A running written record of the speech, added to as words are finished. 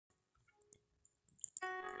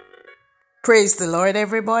Praise the Lord,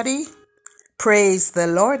 everybody. Praise the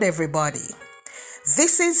Lord, everybody.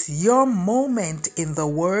 This is your moment in the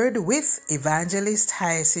Word with Evangelist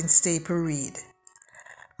Hyacinth Staple Reed.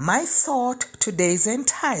 My thought today is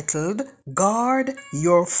entitled, Guard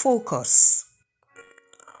Your Focus.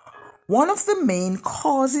 One of the main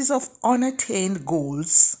causes of unattained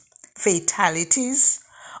goals, fatalities,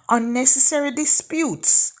 unnecessary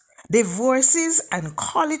disputes, divorces, and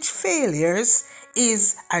college failures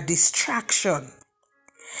is a distraction.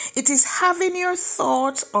 It is having your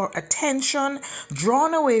thoughts or attention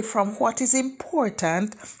drawn away from what is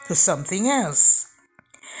important to something else.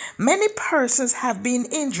 Many persons have been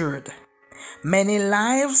injured. Many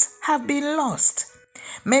lives have been lost.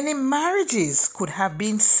 Many marriages could have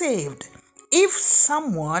been saved if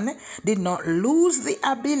someone did not lose the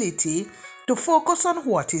ability to focus on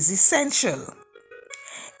what is essential.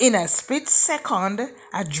 In a split second,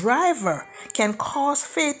 a driver can cause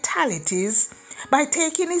fatalities by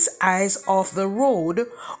taking his eyes off the road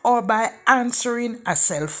or by answering a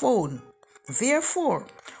cell phone. Therefore,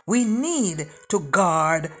 we need to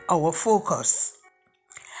guard our focus.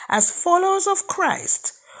 As followers of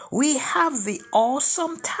Christ, we have the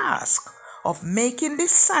awesome task of making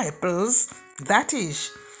disciples, that is,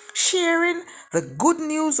 sharing the good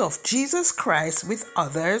news of Jesus Christ with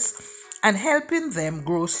others and helping them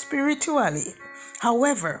grow spiritually.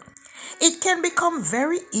 However, it can become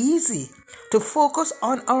very easy to focus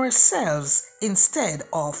on ourselves instead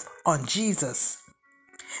of on Jesus.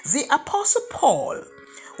 The Apostle Paul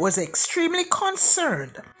was extremely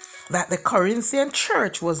concerned that the Corinthian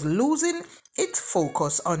church was losing its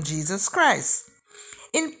focus on Jesus Christ.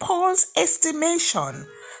 In Paul's estimation,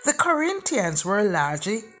 the Corinthians were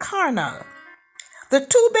largely carnal. The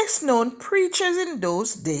two best known preachers in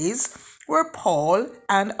those days were Paul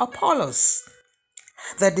and Apollos.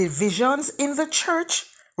 The divisions in the church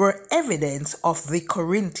were evidence of the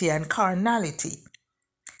Corinthian carnality.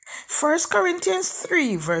 1 Corinthians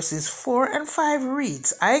 3 verses 4 and 5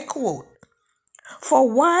 reads, I quote, For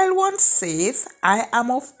while one saith, I am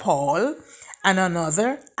of Paul, and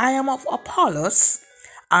another, I am of Apollos,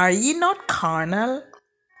 are ye not carnal?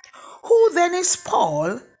 Who then is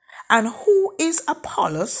Paul, and who is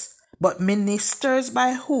Apollos, but ministers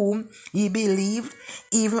by whom ye believed,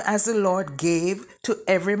 even as the Lord gave to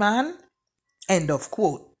every man? End of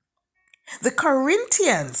quote. The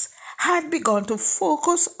Corinthians had begun to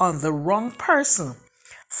focus on the wrong person,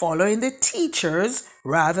 following the teachers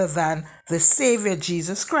rather than the Savior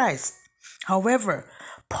Jesus Christ. However,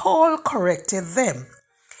 Paul corrected them.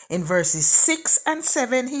 In verses 6 and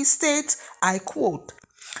 7 he states, I quote,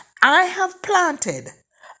 I have planted,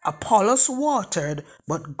 Apollos watered,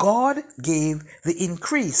 but God gave the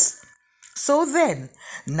increase. So then,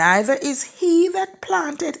 neither is he that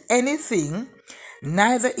planted anything,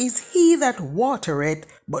 neither is he that watereth,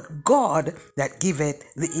 but God that giveth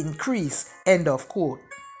the increase. End of quote.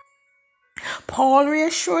 Paul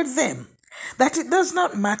reassured them that it does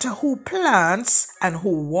not matter who plants and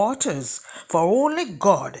who waters, for only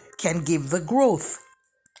God can give the growth.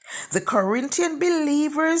 The Corinthian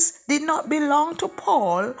believers did not belong to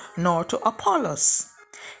Paul nor to Apollos.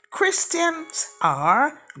 Christians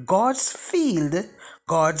are God's field,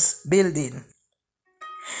 God's building.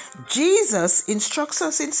 Jesus instructs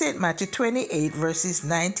us in St. Matthew 28 verses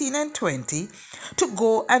 19 and 20 to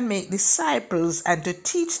go and make disciples and to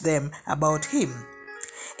teach them about Him.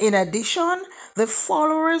 In addition, the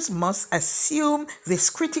followers must assume this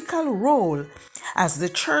critical role as the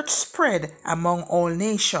church spread among all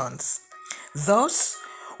nations. Thus,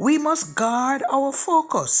 we must guard our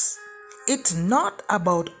focus. It's not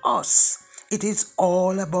about us. It is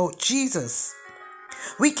all about Jesus.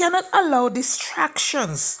 We cannot allow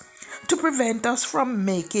distractions to prevent us from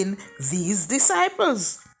making these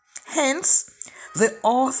disciples. Hence, the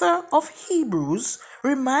author of Hebrews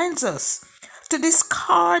reminds us to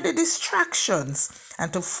discard the distractions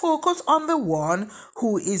and to focus on the one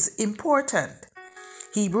who is important.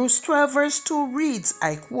 Hebrews 12 verse 2 reads,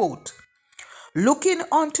 I quote, Looking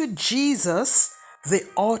unto Jesus, the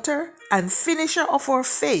author and finisher of our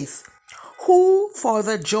faith, who for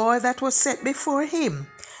the joy that was set before him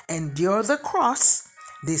endured the cross,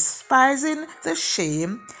 despising the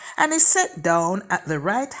shame, and is set down at the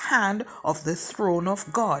right hand of the throne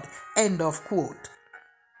of God. End of quote.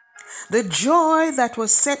 The joy that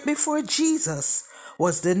was set before Jesus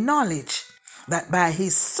was the knowledge that by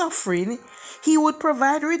his suffering he would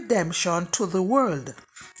provide redemption to the world.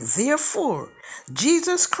 Therefore,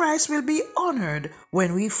 Jesus Christ will be honored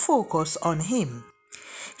when we focus on him.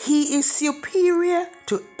 He is superior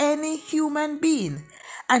to any human being,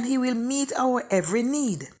 and he will meet our every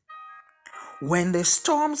need. When the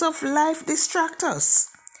storms of life distract us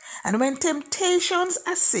and when temptations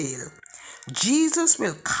assail, Jesus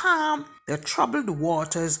will calm the troubled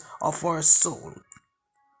waters of our soul.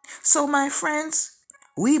 So, my friends,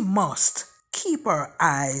 we must keep our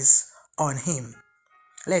eyes on Him.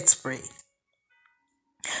 Let's pray.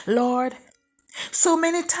 Lord, so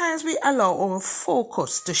many times we allow our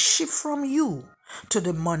focus to shift from you to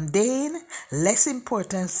the mundane, less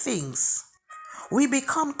important things. We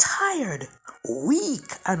become tired, weak,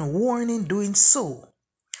 and worn in doing so.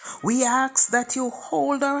 We ask that you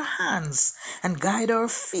hold our hands and guide our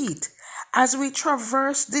feet as we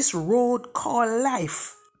traverse this road called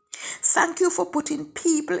life. Thank you for putting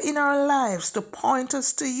people in our lives to point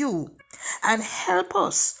us to you and help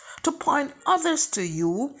us to point others to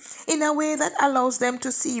you in a way that allows them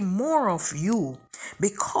to see more of you,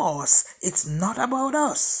 because it's not about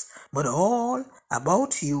us, but all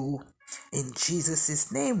about you. In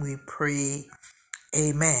Jesus' name we pray.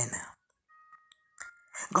 Amen.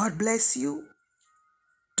 God bless you.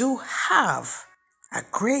 Do have a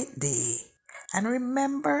great day, and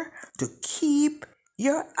remember to keep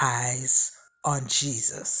your eyes on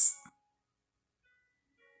Jesus.